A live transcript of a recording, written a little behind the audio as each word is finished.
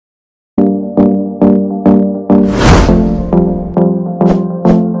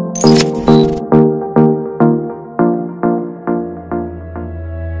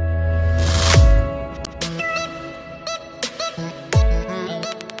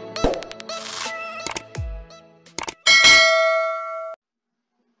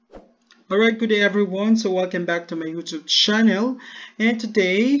Alright, good day everyone. So welcome back to my YouTube channel. And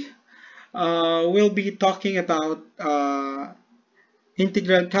today we'll be talking about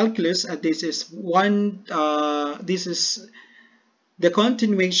integral calculus. This is the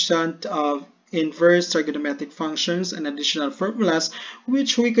continuation of inverse trigonometric functions and additional formulas,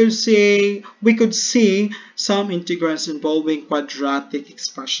 which we could see some integrands involving quadratic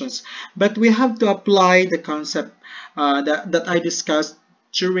expressions. But we have to apply the concept that I discussed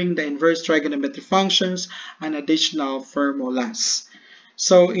during the inverse trigonometric functions and additional formulas.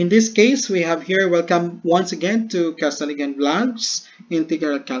 So in this case, we have here, welcome once again to Castaligan Vlogs,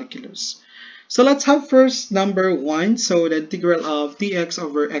 Integral Calculus. So let's have first number 1, so the integral of dx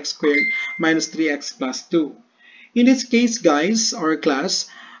over x squared minus 3x plus 2. In this case, guys, or class,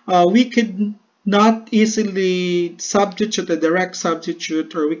 we could not easily substitute a direct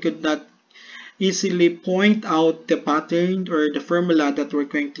substitute, or we could not easily point out the pattern or the formula that we're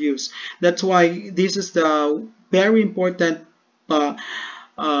going to use. That's why this is the very important uh,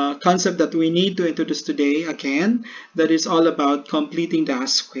 concept that we need to introduce today again, that is all about completing the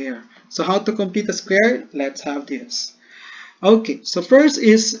square. So how to complete a square? Let's have this. Okay, so first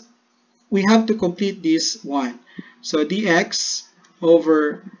is we have to complete this one. So dx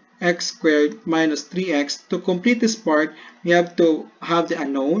over x squared minus 3x. To complete this part, we have to have the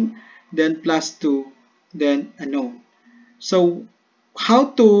unknown, then plus 2, then unknown. So how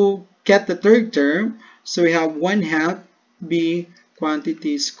to get the third term? So we have 1/2 b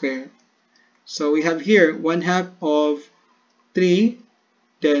quantity squared. So we have here 1/2 of 3,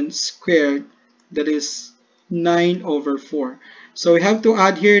 then squared, that is 9 over 4. So we have to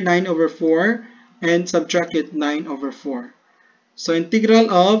add here 9 over 4 and subtract it 9 over 4. So integral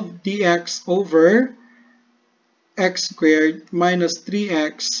of dx over x squared minus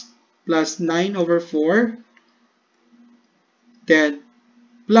 3x plus 9 over 4, then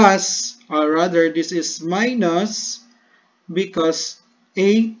plus, or rather this is minus, because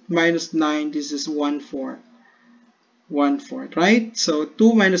 8 minus 9, this is 1/4. 1/4, right? So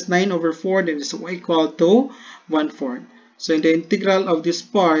 2 minus 9 over 4, that is equal to 1/4. So the integral of this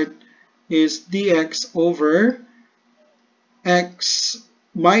part is dx over x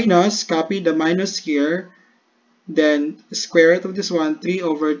minus, copy the minus here, then square root of this one, 3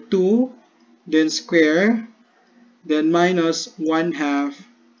 over 2, then square, then minus 1/2,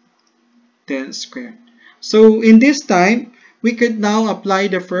 then square. So in this time, we could now apply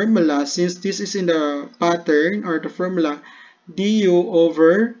the formula, since this is in the pattern or the formula du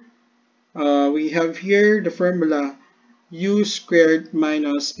over, we have here the formula u squared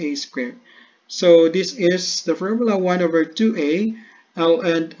minus a squared. So this is the formula 1 over 2a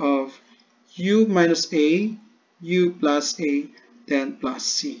ln of u minus a, u plus a, then plus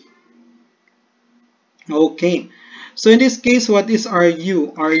c. Okay, so in this case, what is our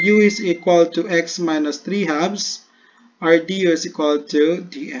u? Our u is equal to x minus 3/2. Our du is equal to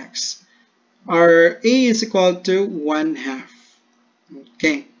dx. Our a is equal to 1/2.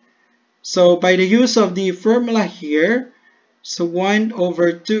 Okay, so by the use of the formula here, so 1 over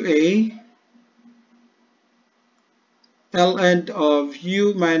 2a ln of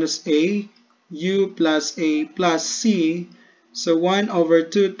u minus a, u plus a plus c, so 1 over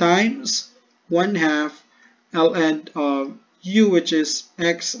 2 times 1/2 ln of u, which is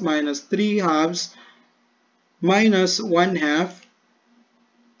x minus 3/2 minus 1/2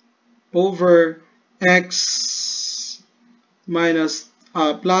 over x minus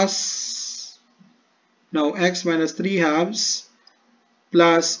x minus 3/2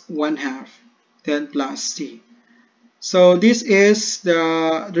 plus 1/2, then plus c. So this is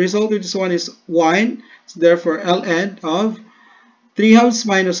the result of this one is 1. So therefore ln of 3/2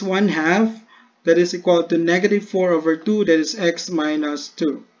 minus 1/2, that is equal to negative 4 over 2, that is x minus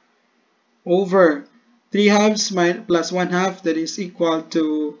 2, over 3/2 plus 1/2, that is equal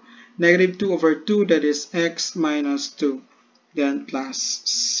to negative 2 over 2, that is x minus 2, then plus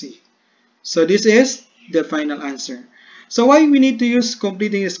c. So this is the final answer. So why we need to use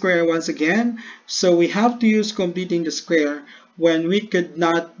completing the square once again? So we have to use completing the square when we could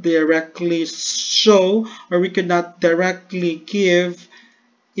not directly show, or we could not directly give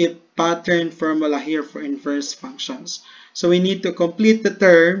a pattern formula here for inverse functions. So we need to complete the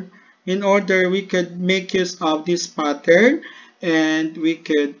term in order we could make use of this pattern, and we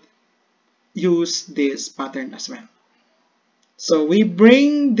could use this pattern as well. So we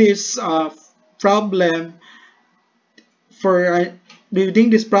bring this problem for reading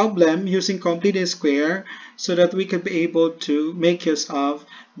this problem using completing square, so that we could be able to make use of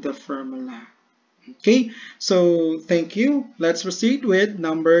the formula. Okay, so thank you. Let's proceed with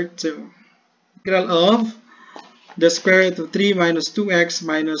number 2. Integral of the square root of 3 minus 2x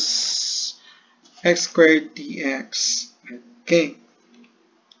minus x squared dx. Okay,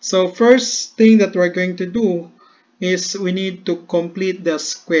 so first thing that we're going to do is we need to complete the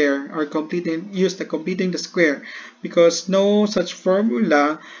square, or use the completing the square, because no such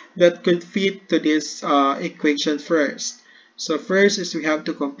formula that could fit to this equation first. So first is we have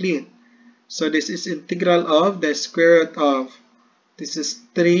to complete. So this is integral of the square root of, this is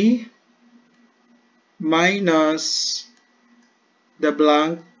 3 minus the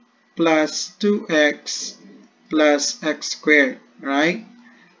blank plus 2x plus x squared, right?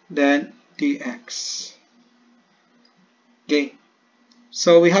 Then dx. Okay,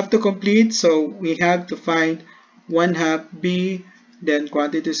 so we have to complete, so we have to find 1/2 b, then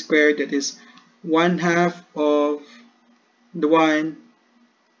quantity squared, that is 1/2 of the 1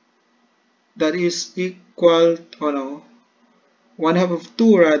 that is equal, oh no, 1/2 of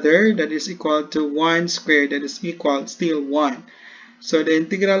 2 rather, that is equal to 1 squared, that is equal still 1. So the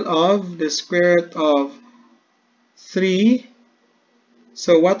integral of the square root of 3,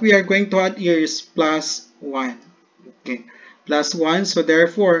 so what we are going to add here is plus 1. Okay, plus 1, so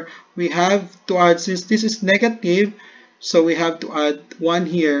therefore we have to add, since this is negative, so we have to add 1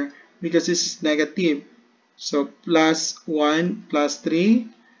 here because this is negative. So plus 1 plus 3,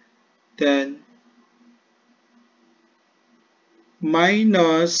 then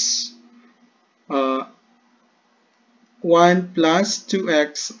minus 1 plus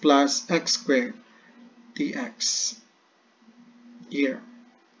 2x plus x squared dx here.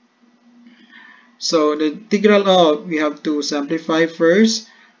 So the integral of, we have to simplify first.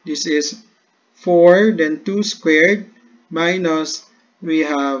 This is 4, then 2 squared minus, we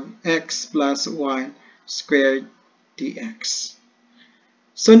have x plus 1 squared dx.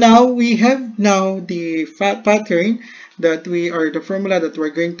 So now we have the pattern that the formula that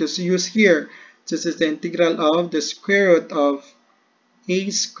we're going to use here. This is the integral of the square root of a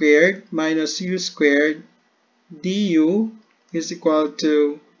squared minus u squared du is equal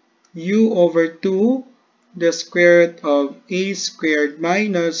to u over 2 the square root of a squared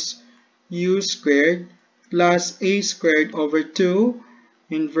minus u squared plus a squared over 2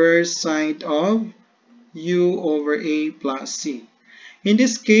 inverse sine of u over a plus c. In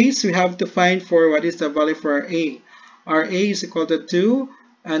this case, we have to find for what is the value for our a. Our a is equal to 2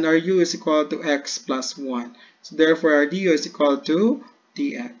 and our u is equal to x plus 1. So therefore our du is equal to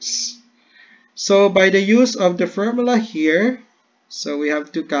dx. So by the use of the formula here, so we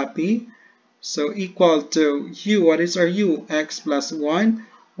have to copy. So equal to u, what is our u? X plus 1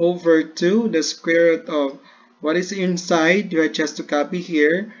 over 2, the square root of what is inside, you have just to copy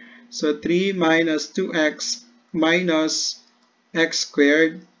here. So 3 minus 2x minus x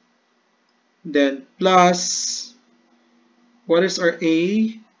squared, then plus, what is our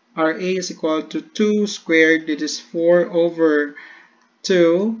a? Our a is equal to 2 squared, it is 4 over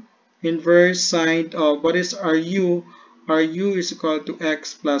 2, inverse sine of, what is our u? Our u is equal to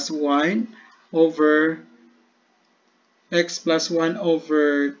x plus 1 over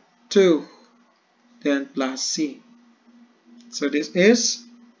 2, then plus c. So this is,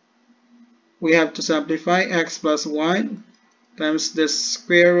 we have to simplify x plus 1 times the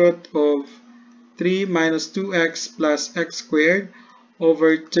square root of 3 minus 2x plus x squared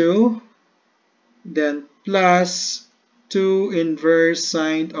over 2, then plus 2 inverse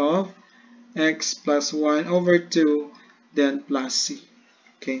sine of x plus 1 over 2, then plus c.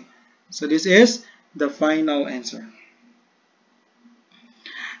 Okay, so this is the final answer.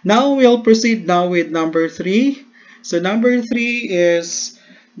 Now we'll proceed now with number 3. So number 3 is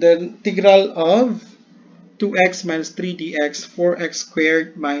the integral of 2x minus 3 dx 4x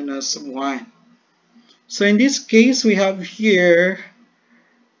squared minus 1. So in this case, we have here,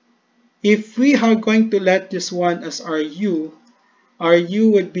 if we are going to let this one as our u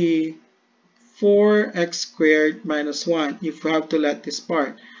would be 4x squared minus 1 if we have to let this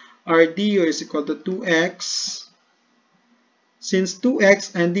part. Our du is equal to 2x. Since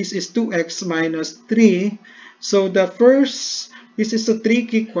 2x and this is 2x minus 3, so this is a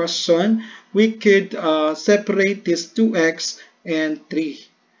tricky question. We could separate this 2x and 3.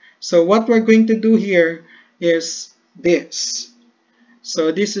 So what we're going to do here is this.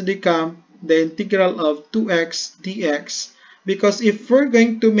 So this will become the integral of 2x dx, because if we're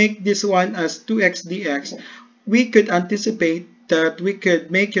going to make this one as 2x dx, we could anticipate that we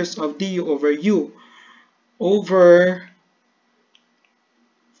could make use of du over u over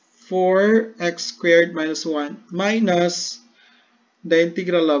 4x squared minus 1 minus the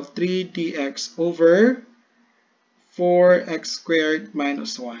integral of 3 dx over 4x squared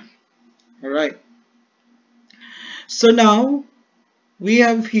minus 1. Alright. So now we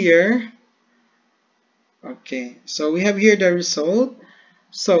have here Okay, so we have here the result.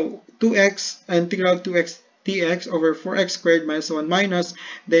 So 2x integral of 2x dx over 4x squared minus 1 minus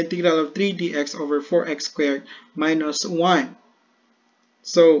the integral of 3 dx over 4x squared minus 1.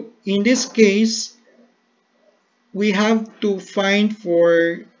 So in this case, we have to find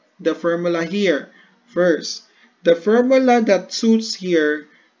for the formula here first. The formula that suits here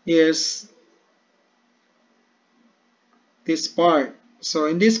is this part. So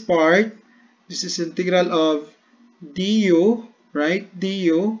in this part, this is integral of du, right?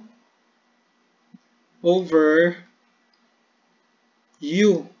 Du over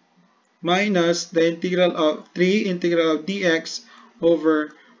u minus the integral of 3 integral of dx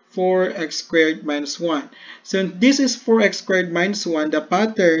over 4x squared minus 1. So this is 4x squared minus 1, the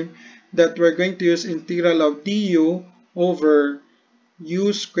pattern that we're going to use integral of du over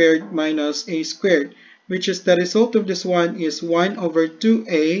u squared minus a squared, which is the result of this one is 1 over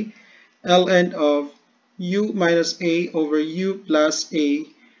 2a ln of u minus a over u plus a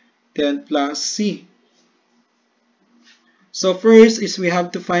then plus c. So first is we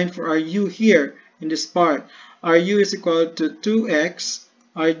have to find for our u here in this part. Our u is equal to 2x,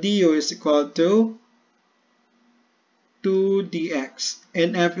 our du is equal to 2 dx,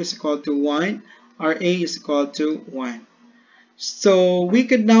 and f is equal to 1, our a is equal to 1. So we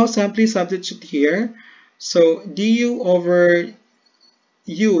could now simply substitute here. So du over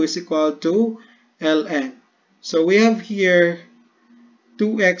u is equal to ln. So we have here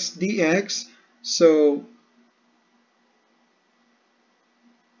 2x dx. So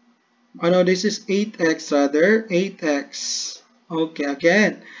no, this is 8x rather, 8x. Okay,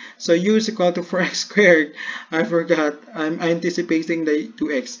 again. So u is equal to 4x squared. I forgot. I'm anticipating the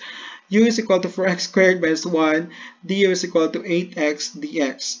 2x. U is equal to 4x squared minus 1. Du is equal to 8x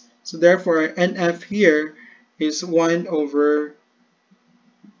dx. So therefore, NF here is 1 over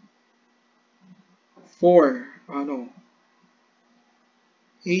 4. Oh no.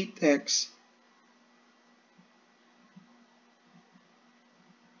 8x.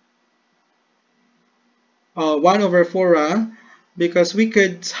 1 over 4, because we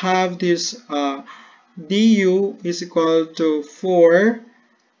could have this du is equal to 4.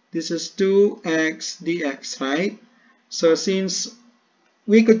 This is 2x dx, right? So since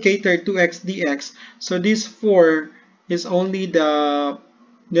we could cater 2x dx, so this 4 is only the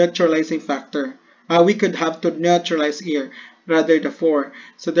neutralizing factor. We could have to neutralize here rather the 4.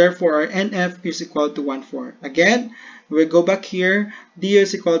 So therefore our NF is equal to 1/4. Again, we go back here. Du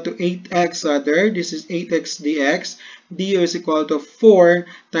is equal to 8x rather. This is 8x dx. Du is equal to 4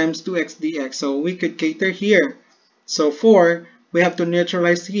 times 2x dx. So we could cater here. So 4, we have to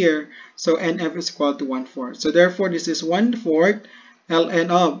neutralize here. So NF is equal to 1/4. So therefore this is 1/4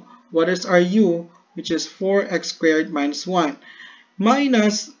 ln of, what is our u, which is 4x squared minus 1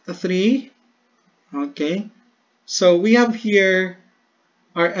 minus 3. Okay, so we have here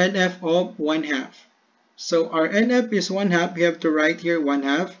our NF of 1/2. So our NF is 1/2. We have to write here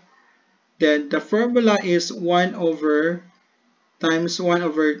 1/2. Then the formula is 1 over times 1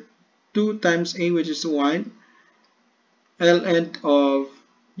 over 2 times a, which is 1. ln of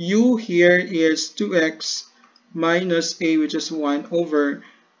u here is 2x minus a, which is 1 over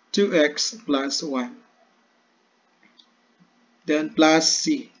 2x plus 1. Then plus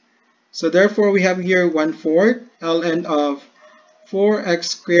c. So therefore we have here 1/4 ln of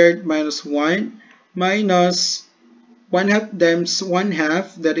 4x squared minus 1 minus 1/2 times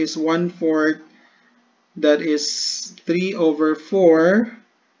 1/2, that is 1/4, that is 3 over 4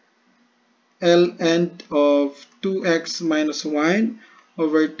 ln of 2x minus 1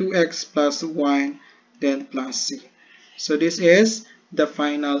 over 2x plus 1, then plus c. So this is the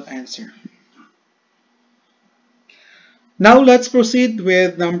final answer. Now let's proceed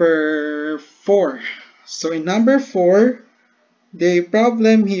with number 4. So in number 4, the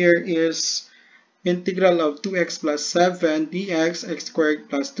problem here is integral of 2x plus 7 dx x squared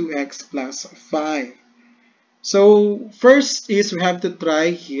plus 2x plus 5. So first is we have to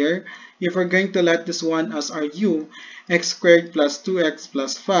try here, if we're going to let this one as our u, x squared plus 2x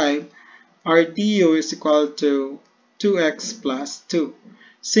plus 5, our du is equal to 2x plus 2.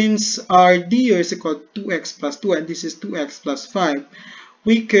 Since our du is equal to 2x plus 2 and this is 2x plus 5,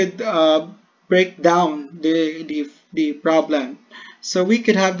 we could break down the problem. So we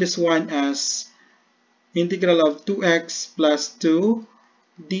could have this one as integral of 2x plus 2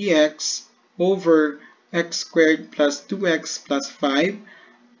 dx over x squared plus 2x plus 5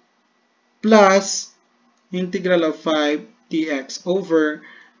 plus integral of 5 dx over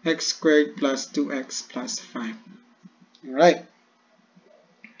x squared plus 2x plus 5. Alright.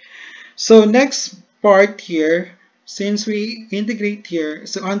 So next part here, since we integrate here,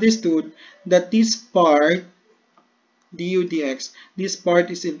 so understood that this part du dx, this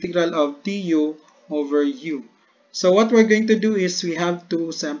part is integral of du over u. So what we're going to do is we have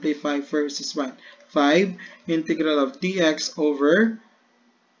to simplify first is what? 5 integral of dx over.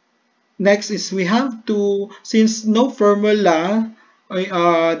 Next is we have to, since no formula,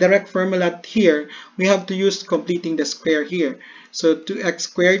 direct formula here, we have to use completing the square here. So 2x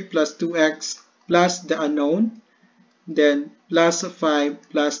squared plus 2x plus the unknown, then plus 5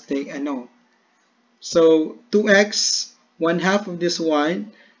 plus the unknown. So 2x, 1/2 of this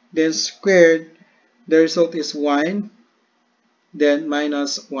 1, then squared, the result is 1, then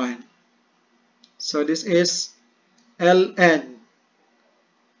minus 1. So this is ln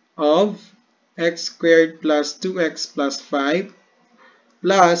of x squared plus 2x plus 5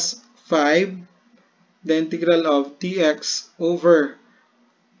 plus 5, the integral of dx over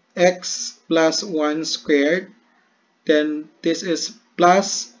x plus 1 squared, then this is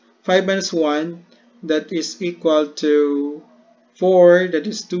plus 5 minus 1, that is equal to 4, that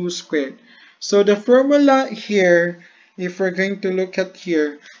is 2 squared. So the formula here, if we're going to look at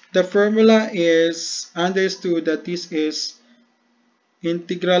here, the formula is understood that this is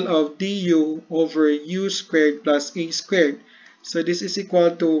integral of du over u squared plus a squared. So this is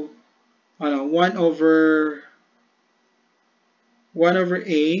equal to 1 over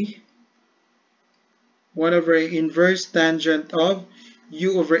a 1 over a inverse tangent of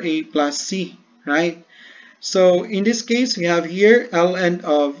u over a plus c, right? So in this case, we have here ln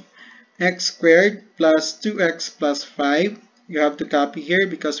of x squared plus 2x plus 5. You have to copy here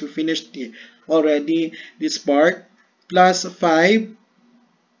because we finished already this part. Plus 5.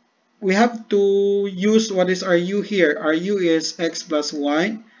 We have to use what is our u here. Our u is x plus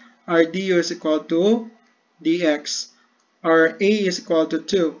 1. Our du is equal to dx. Our a is equal to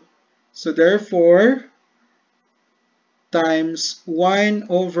 2. So therefore, times 1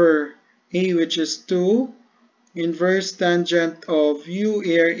 over a, which is 2, inverse tangent of u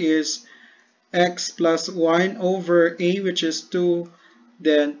here is x plus 1 over a, which is 2,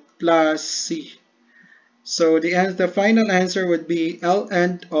 then plus c. So the final answer would be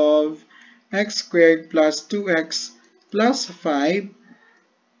ln of x squared plus 2x plus 5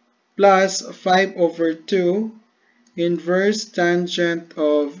 plus 5 over 2 inverse tangent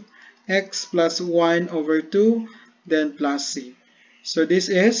of x plus 1 over 2, then plus c. So this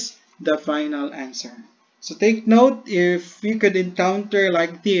is the final answer. So take note, if we could encounter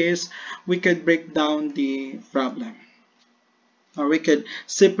like this, we could break down the problem. Or we could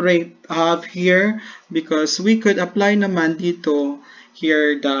separate half here because we could apply naman dito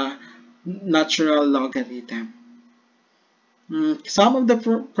here the natural logarithm. Some of the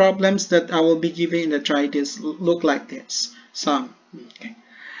problems that I will be giving in the try this look like this. Some. Okay.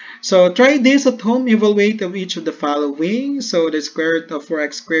 So try this at home, evaluate of each of the following. So the square root of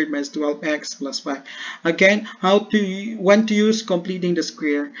 4x squared minus 12x plus 5. Again, when to use completing the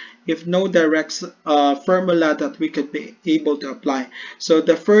square if no direct formula that we could be able to apply. So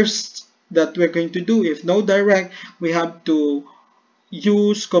the first that we're going to do, if no direct, we have to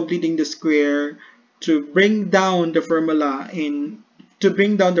use completing the square to bring down the formula to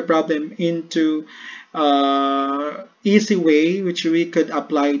bring down the problem into easy way which we could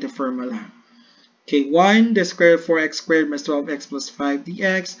apply the formula. Okay, 1, the square root of 4x squared minus 12x plus 5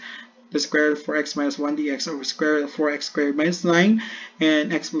 dx, the square root of 4x minus 1 dx over square root of 4x squared minus 9,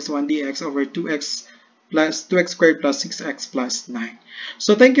 and x plus 1 dx over 2x plus 2x squared plus 6x plus 9.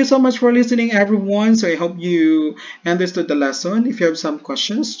 So thank you so much for listening, everyone. So I hope you understood the lesson. If you have some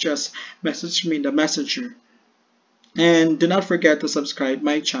questions, just message me in the messenger. And do not forget to subscribe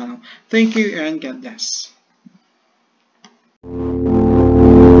my channel. Thank you and God bless.